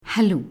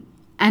Hello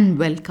and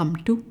welcome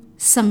to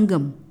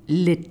Sangam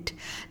Lit.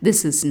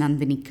 This is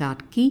Nandini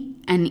Karki,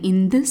 and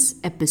in this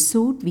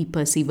episode we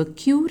perceive a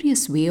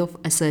curious way of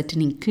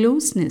ascertaining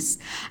closeness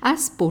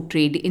as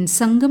portrayed in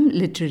Sangam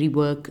literary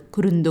work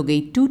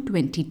Kurundogai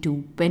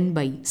 222 penned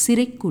by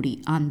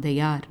Siraikudi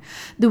Andayar.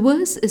 The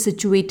verse is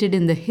situated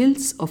in the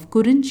hills of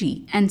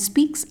Kurinji and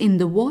speaks in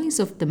the voice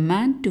of the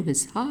man to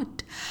his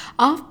heart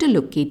after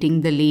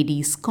locating the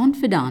lady's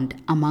confidant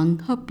among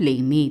her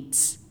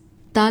playmates.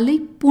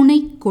 தலைப்புனை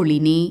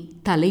கொளினே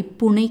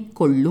தலைப்புனை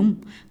கொள்ளும்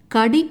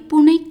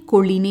கடைப்புனை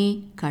கொளினே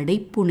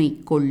கடைப்புனை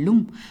கொள்ளும்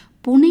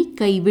புனை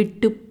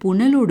கைவிட்டு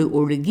புனலொடு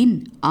ஒழுகின்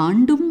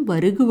ஆண்டும்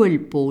வருகுவள்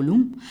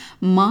போலும்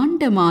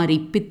மாண்டமாரி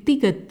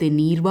பித்திகத்து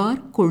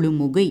நீர்வார்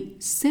கொழுமுகை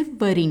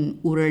செவ்வரின்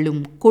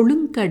உரளும்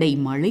கொழுங்கடை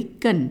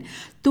மழைக்கண்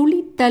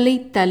துளித்தலை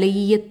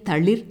தலையிய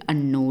தளிர்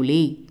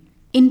அந்நூலே.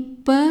 In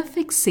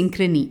perfect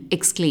synchrony,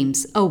 exclaims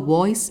a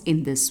voice in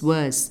this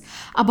verse,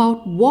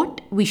 about what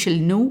we shall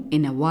know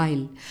in a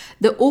while.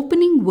 The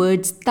opening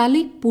words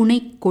Tale Pune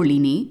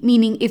Koline,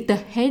 meaning if the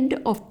head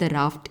of the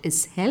raft is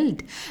held,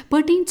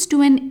 pertains to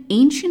an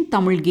ancient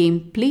Tamil game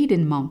played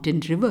in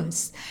mountain rivers.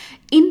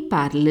 In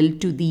parallel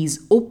to these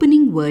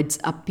opening words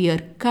appear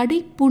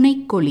Kadai Pune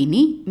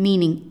Koline,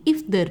 meaning if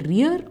the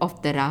rear of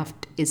the raft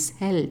is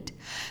held.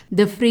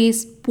 The phrase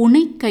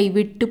Punai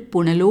Kaivittu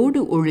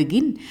Punalodu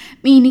Olugin,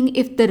 meaning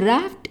if the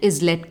raft is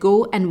let go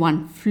and one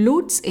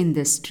floats in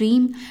the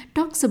stream,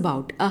 talks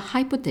about a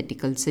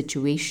hypothetical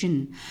situation.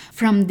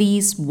 From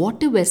these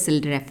water vessel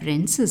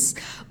references,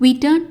 we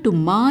turn to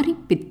Mari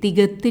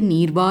Pittigathu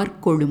Nirvar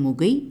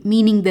Kolumugai,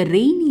 meaning the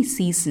rainy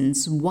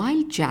season's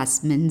wild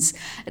jasmine's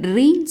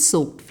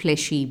rain-soaked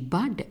fleshy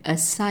bud, a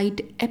sight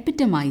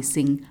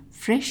epitomizing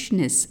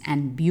freshness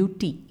and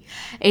beauty.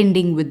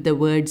 Ending with the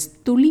words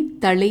Tuli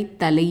Tale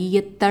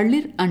Talaiya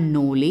Talir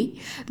Annole,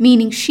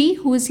 meaning she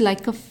who is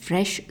like a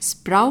fresh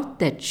sprout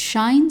that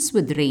shines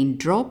with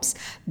raindrops,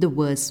 the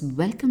verse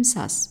welcomes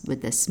us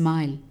with a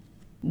smile.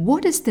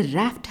 What does the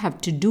raft have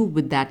to do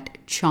with that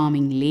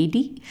charming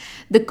lady?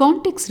 The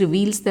context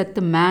reveals that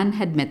the man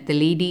had met the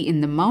lady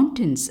in the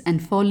mountains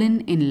and fallen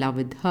in love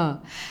with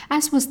her.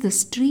 As was the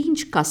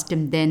strange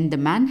custom then,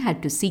 the man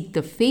had to seek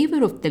the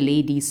favor of the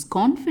lady's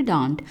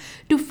confidant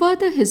to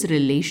further his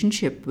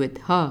relationship with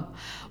her.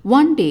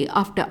 One day,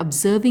 after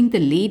observing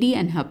the lady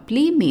and her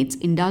playmates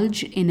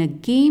indulge in a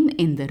game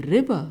in the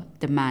river,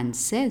 the man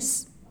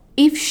says,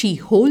 "If she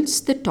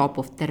holds the top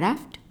of the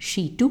raft,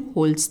 she too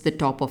holds the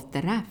top of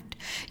the raft.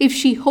 If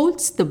she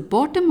holds the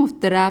bottom of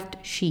the raft,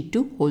 she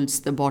too holds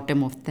the bottom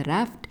of the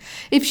raft.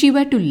 If she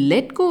were to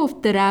let go of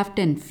the raft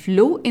and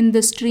flow in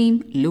the stream,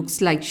 looks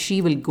like she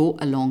will go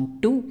along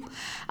too.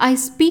 I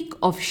speak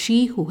of she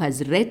who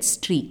has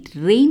red-streaked,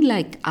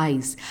 rain-like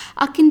eyes,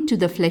 akin to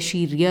the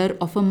fleshy rear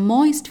of a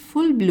moist,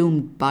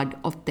 full-bloomed bud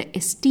of the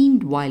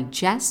esteemed wild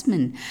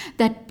jasmine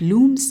that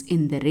blooms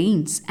in the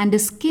rains, and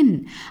a skin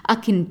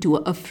akin to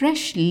a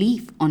fresh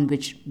leaf on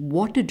which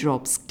water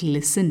drops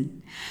glisten."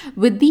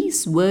 With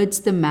these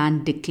words, the man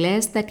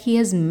declares that he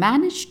has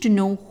managed to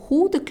know who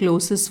the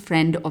closest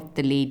friend of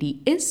the lady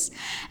is,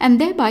 and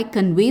thereby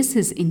conveys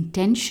his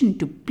intention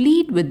to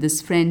plead with this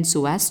friend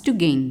so as to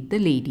gain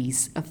the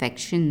lady's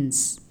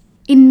affections.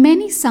 In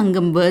many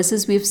Sangam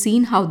verses, we have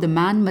seen how the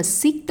man must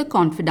seek the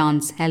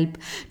confidant's help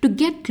to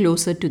get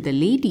closer to the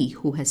lady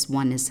who has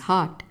won his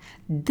heart.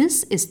 This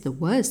is the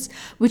verse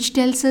which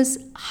tells us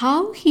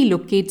how he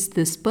locates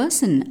this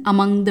person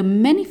among the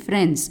many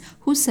friends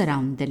who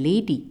surround the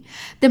lady.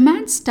 The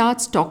man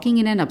starts talking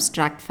in an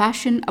abstract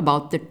fashion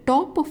about the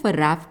top of a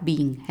raft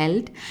being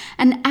held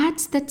and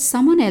adds that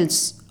someone else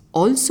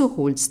also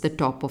holds the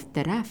top of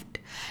the raft.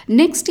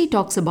 Next, he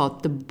talks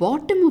about the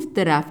bottom of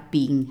the raft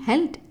being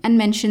held and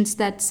mentions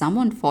that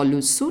someone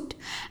follows suit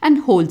and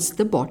holds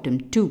the bottom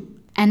too.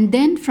 And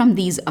then from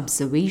these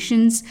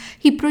observations,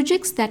 he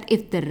projects that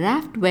if the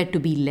raft were to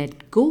be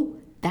let go,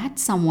 that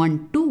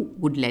someone too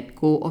would let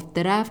go of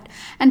the raft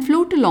and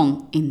float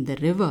along in the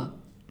river.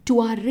 To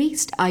our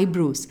raised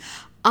eyebrows,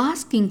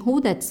 asking who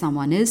that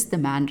someone is, the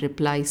man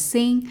replies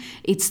saying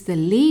it's the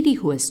lady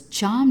who has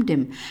charmed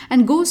him,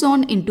 and goes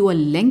on into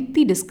a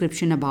lengthy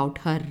description about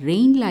her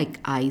rain-like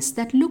eyes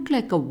that look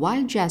like a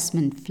wild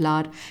jasmine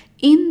flower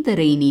in the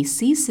rainy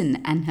season,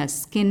 and her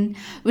skin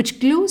which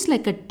glows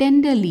like a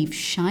tender leaf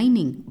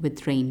shining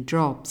with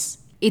raindrops.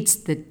 It's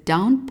the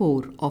downpour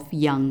of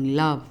young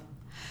love.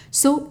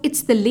 So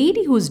it's the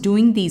lady who's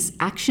doing these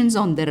actions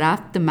on the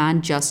raft the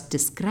man just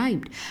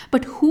described.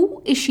 But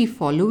who is she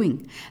following?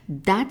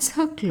 That's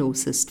her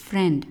closest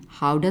friend.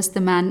 How does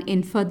the man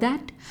infer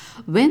that?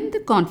 When the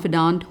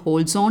confidant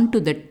holds on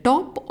to the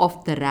top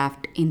of the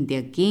raft in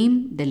their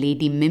game, the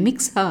lady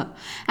mimics her.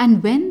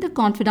 And when the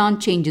confidant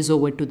changes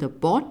over to the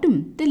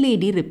bottom, the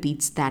lady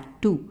repeats that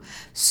too.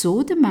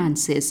 So the man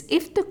says,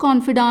 if the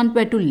confidant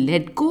were to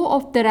let go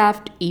of the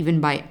raft even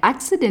by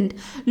accident,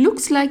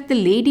 looks like the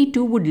lady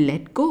too would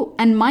let go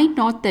and might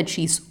not that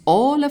she's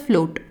all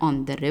afloat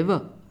on the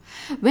river.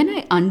 When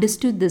I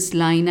understood this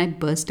line, I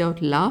burst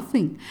out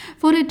laughing,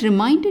 for it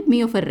reminded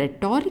me of a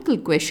rhetorical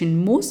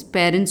question most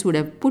parents would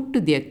have put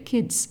to their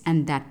kids,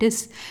 and that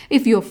is,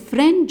 if your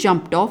friend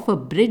jumped off a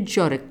bridge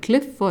or a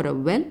cliff or a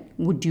well,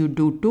 would you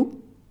do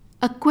too?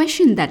 A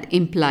question that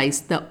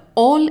implies the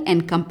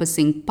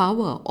all-encompassing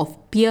power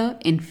of peer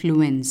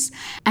influence.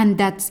 And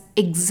that's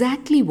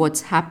exactly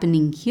what's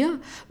happening here,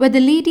 where the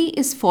lady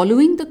is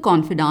following the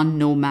confidant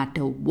no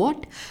matter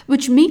what,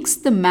 which makes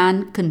the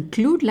man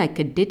conclude like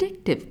a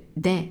detective.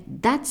 There,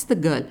 that's the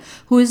girl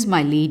who is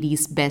my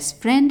lady's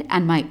best friend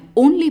and my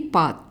only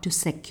path to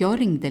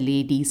securing the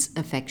lady's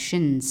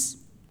affections.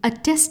 A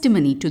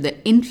testimony to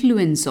the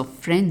influence of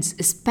friends,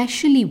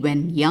 especially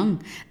when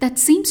young, that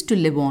seems to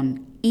live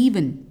on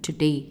even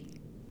today.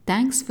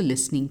 Thanks for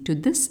listening to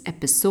this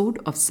episode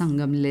of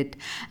Sangam Lit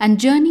and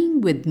journeying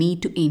with me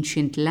to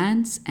ancient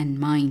lands and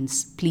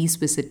minds. Please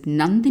visit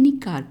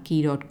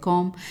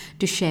nandinikarki.com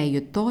to share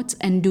your thoughts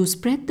and do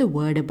spread the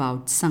word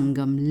about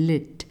Sangam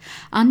Lit.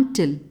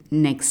 Until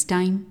next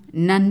time,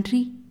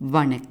 Nandri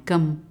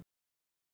Vanakkam.